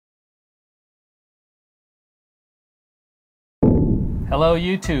Hello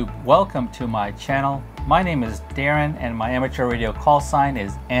YouTube, welcome to my channel. My name is Darren and my amateur radio call sign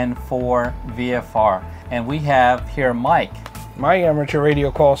is N4VFR. And we have here Mike. My amateur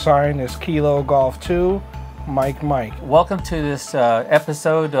radio call sign is Kilo Golf 2, Mike. Welcome to this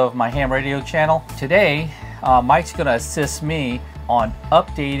episode of my ham radio channel. Today, Mike's going to assist me on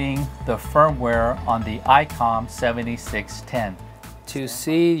updating the firmware on the Icom 7610. To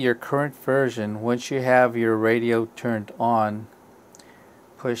see your current version, once you have your radio turned on,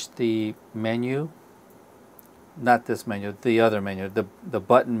 push the menu, not this menu, the other menu, the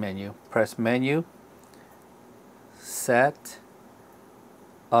button menu. Press menu, set,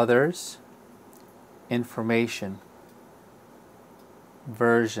 others, information,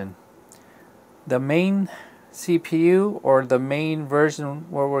 version. The main CPU or the main version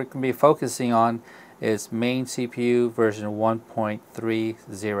where we're going to be focusing on is main CPU version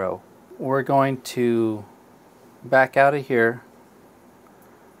 1.30. We're going to back out of here.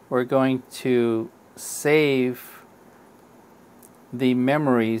 We're going to save the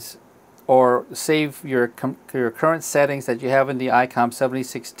memories or save your current settings that you have in the Icom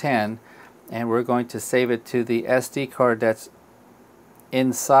 7610, and we're going to save it to the SD card that's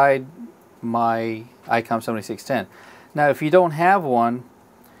inside my Icom 7610. Now if you don't have one,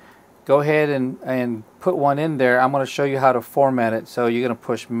 go ahead and put one in there. I'm going to show you how to format it. So you're going to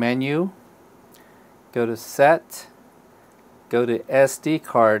push menu, go to set, go to SD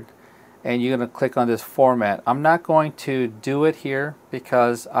card, and you're going to click on this format. I'm not going to do it here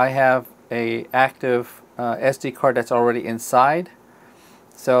because I have a active SD card that's already inside.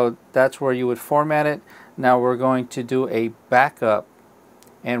 So that's where you would format it. Now we're going to do a backup,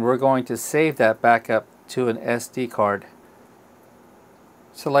 and we're going to save that backup to an SD card.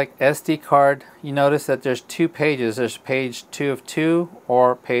 Select SD card. You notice that there's two pages. There's page 2 of 2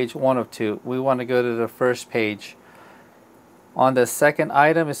 or page 1 of 2. We want to go to the first page. On the second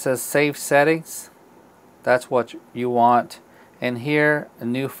item it says save settings. That's what you want. And here, a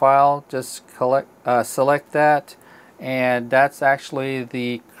new file, just select that, and that's actually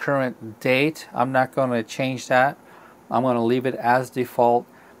the current date. I'm not going to change that. I'm going to leave it as default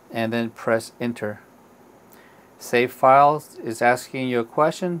and then press enter. Save files is asking you a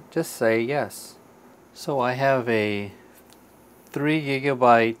question, just say yes. So I have a 3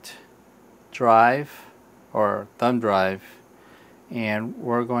 GB drive or thumb drive, and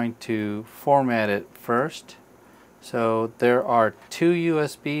we're going to format it first. So there are 2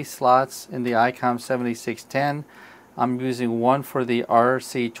 USB slots in the Icom 7610. I'm using one for the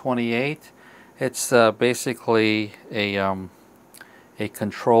RC28. It's basically a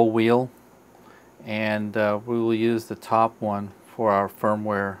control wheel, and we will use the top one for our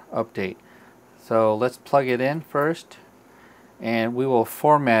firmware update. So let's plug it in first, and we will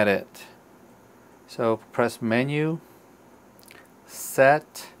format it. So press menu,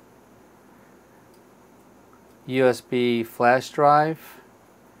 set, USB flash drive,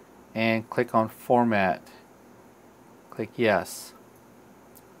 and click on format. Click yes.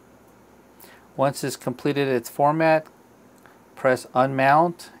 Once it's completed its format, press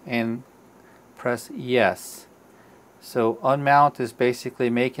unmount and press yes. So unmount is basically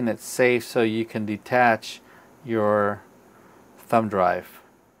making it safe so you can detach your thumb drive.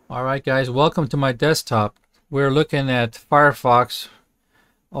 Alright guys, welcome to my desktop. We're looking at Firefox,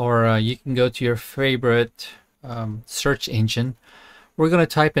 or you can go to your favorite search engine. We're going to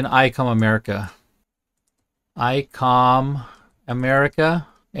type in Icom America. Icom America,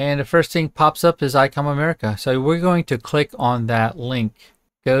 and the first thing pops up is Icom America. So we're going to click on that link.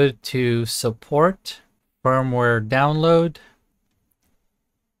 Go to support, firmware download.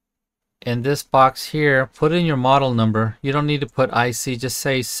 In this box here, put in your model number. You don't need to put IC, just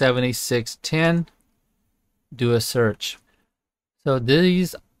say 7610. Do a search. So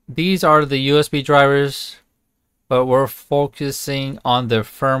these are the USB drivers, but we're focusing on the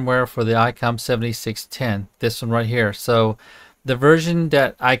firmware for the Icom 7610, this one right here. So the version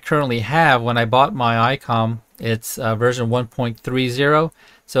that I currently have when I bought my Icom, it's version 1.30.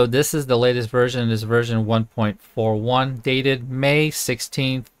 So this is the latest version, is version 1.41, dated May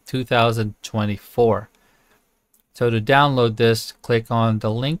 16th, 2024. So to download this, click on the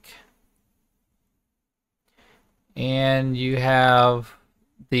link, and you have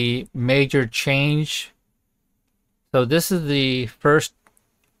the major change. So this is the first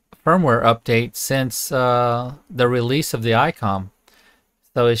firmware update since the release of the Icom.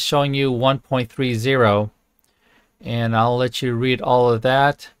 So it's showing you 1.30, and I'll let you read all of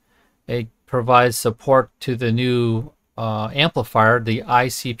that. It provides support to the new amplifier, the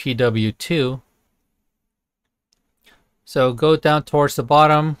ICPW2. So go down towards the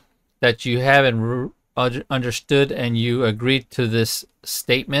bottom that you haven't understood and you agreed to this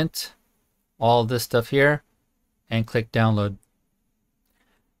statement, all this stuff here, and click download.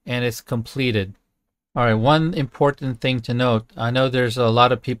 And it's completed. All right, one important thing to note. I know there's a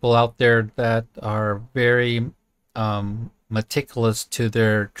lot of people out there that are very meticulous to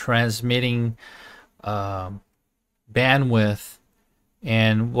their transmitting bandwidth.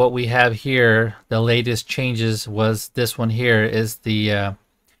 And what we have here, the latest changes was this one here is the,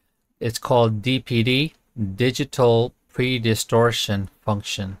 it's called DPD, Digital Pre-Distortion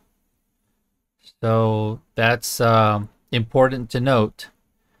function. So that's important to note.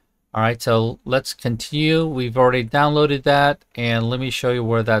 All right, so let's continue. We've already downloaded that, and let me show you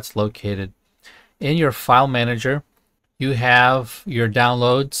where that's located. In your file manager, you have your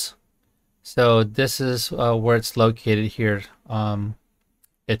downloads. So this is where it's located here.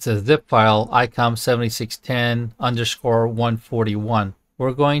 It's a zip file, Icom 7610_141.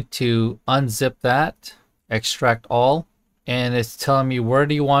 We're going to unzip that, extract all, and it's telling me where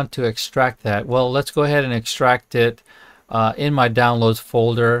do you want to extract that. Well, let's go ahead and extract it in my downloads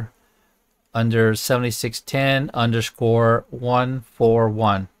folder under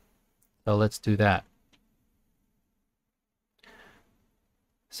 7610_141. So let's do that.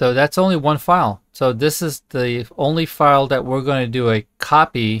 So that's only one file. So this is the only file that we're going to do a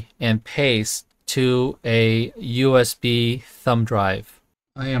copy and paste to a USB thumb drive.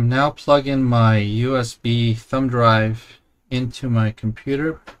 I am now plugging my USB thumb drive into my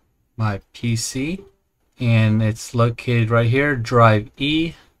computer, my PC, and it's located right here, drive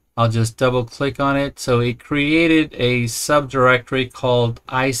E. I'll just double click on it. So it created a subdirectory called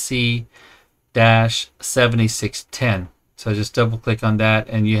IC-7610. So just double click on that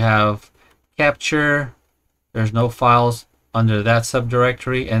and you have capture. There's no files under that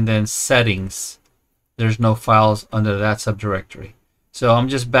subdirectory, and then settings. There's no files under that subdirectory. So I'm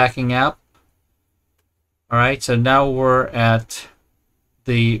just backing up. All right, so now we're at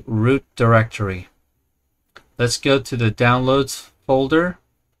the root directory. Let's go to the downloads folder,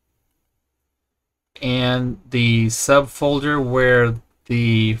 and the subfolder where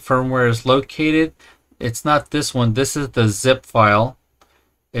the firmware is located. It's not this one. This is the zip file.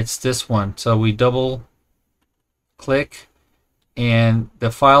 It's this one. So we double click, and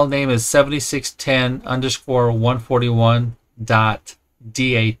the file name is 7610_141.dat.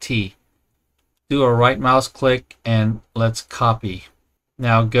 Do a right mouse click and let's copy.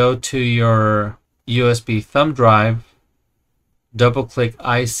 Now go to your USB thumb drive, double click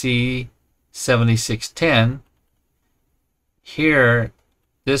IC7610. Here,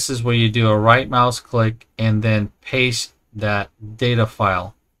 this is where you do a right mouse click and then paste that data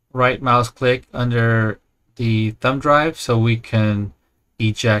file. Right mouse click under the thumb drive so we can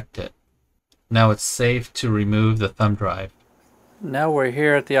eject it. Now it's safe to remove the thumb drive. Now we're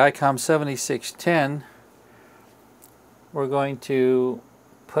here at the Icom 7610. We're going to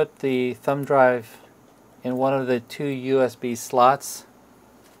put the thumb drive in one of the two USB slots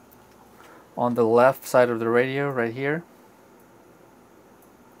on the left side of the radio right here.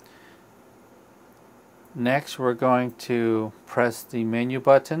 Next, we're going to press the menu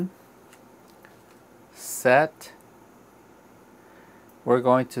button, set. We're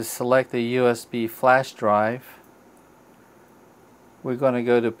going to select the USB flash drive. We're going to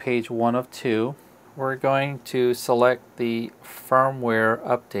go to page 1 of 2. We're going to select the firmware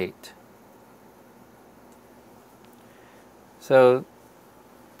update. So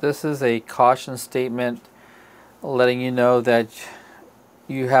this is a caution statement letting you know that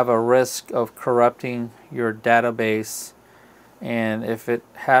you have a risk of corrupting your database, and if it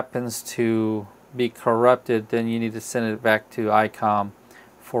happens to be corrupted, then you need to send it back to Icom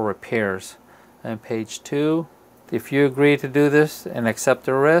for repairs. And page 2, if you agree to do this and accept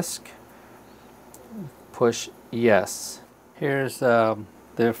the risk, push yes. Here's the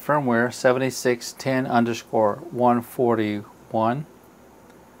firmware 7610_141.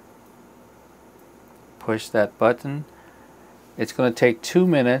 Push that button. It's going to take 2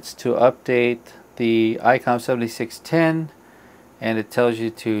 minutes to update the Icom 7610, and it tells you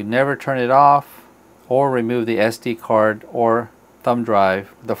to never turn it off or remove the SD card or thumb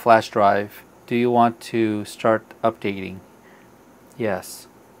drive, the flash drive. Do you want to start updating? Yes.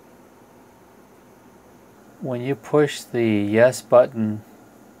 When you push the yes button,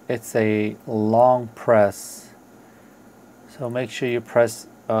 it's a long press. So make sure you press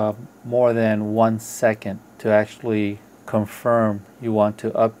more than 1 second to actually confirm you want to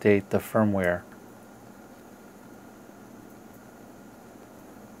update the firmware.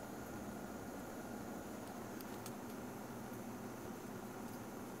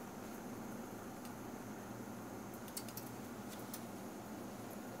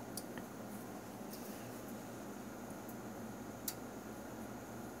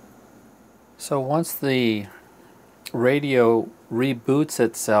 So once the radio reboots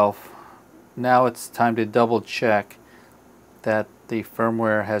itself, now it's time to double check that the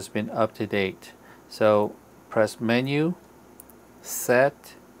firmware has been up to date. So press Menu,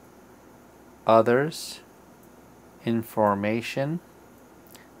 Set, Others, Information,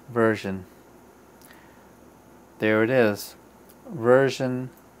 Version. There it is. Version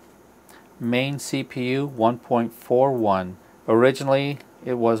main CPU 1.41. Originally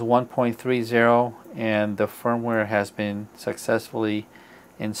it was 1.30 and the firmware has been successfully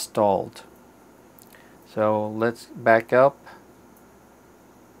installed. So let's back up,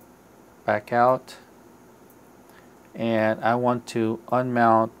 back out, and I want to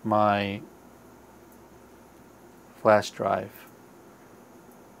unmount my flash drive.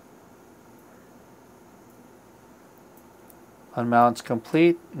 Unmount's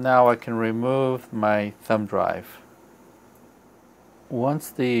complete. Now I can remove my thumb drive. Once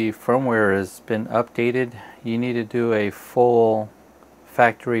the firmware has been updated, you need to do a full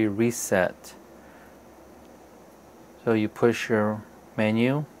factory reset. So you push your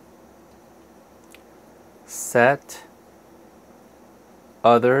menu, Set,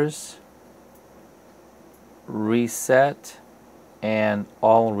 Others, Reset, and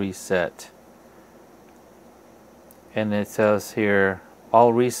All Reset. And it says here,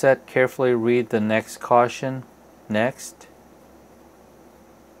 all reset, carefully read the next caution. Next.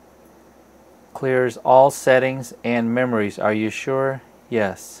 Clears all settings and memories. Are you sure?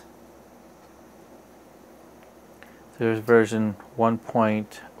 Yes. There's version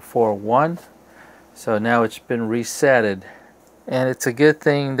 1.41. So now it's been resetted. And it's a good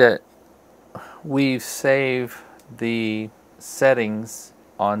thing that we've saved the settings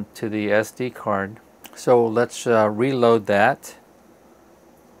onto the SD card. So let's reload that.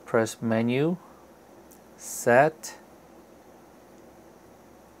 Press Menu, Set,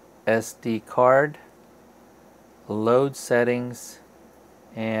 SD card, Load Settings,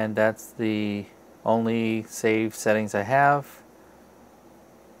 and that's the only save settings I have.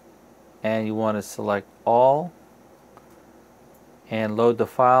 And you want to select All and load the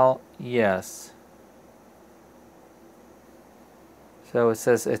file. Yes. So it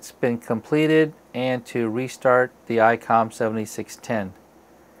says it's been completed, and to restart the Icom 7610.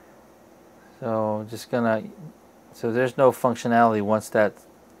 So just gonna, so there's no functionality once that's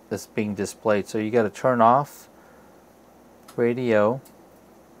being displayed. So you got to turn off radio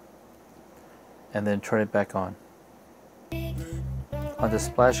and then turn it back on. On the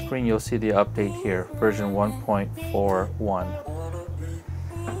splash screen you'll see the update here, version 1.41.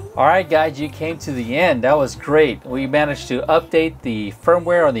 Alright guys, you came to the end. That was great. We managed to update the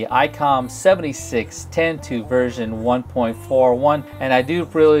firmware on the Icom 7610 to version 1.41, and I do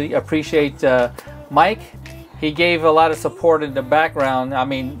really appreciate Mike. He gave a lot of support in the background. I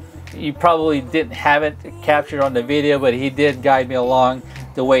mean, you probably didn't have it captured on the video, but he did guide me along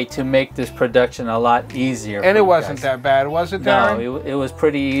the way to make this production a lot easier. And it wasn't that bad, was it, Darren? No, it was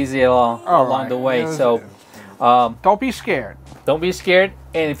pretty easy along the way. So don't be scared. Don't be scared.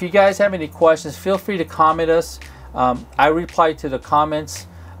 And if you guys have any questions, feel free to comment us. I reply to the comments.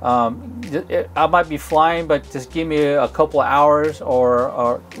 I might be flying, but just give me a couple of hours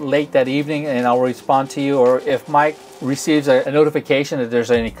or late that evening and I'll respond to you. Or if Mike receives a notification that there's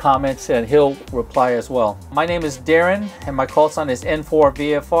any comments, and he'll reply as well. My name is Darren and my call sign is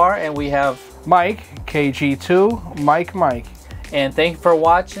N4VFR, and we have Mike, KG2, Mike. And thank you for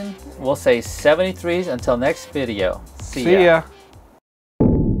watching. We'll say 73s until next video. See ya.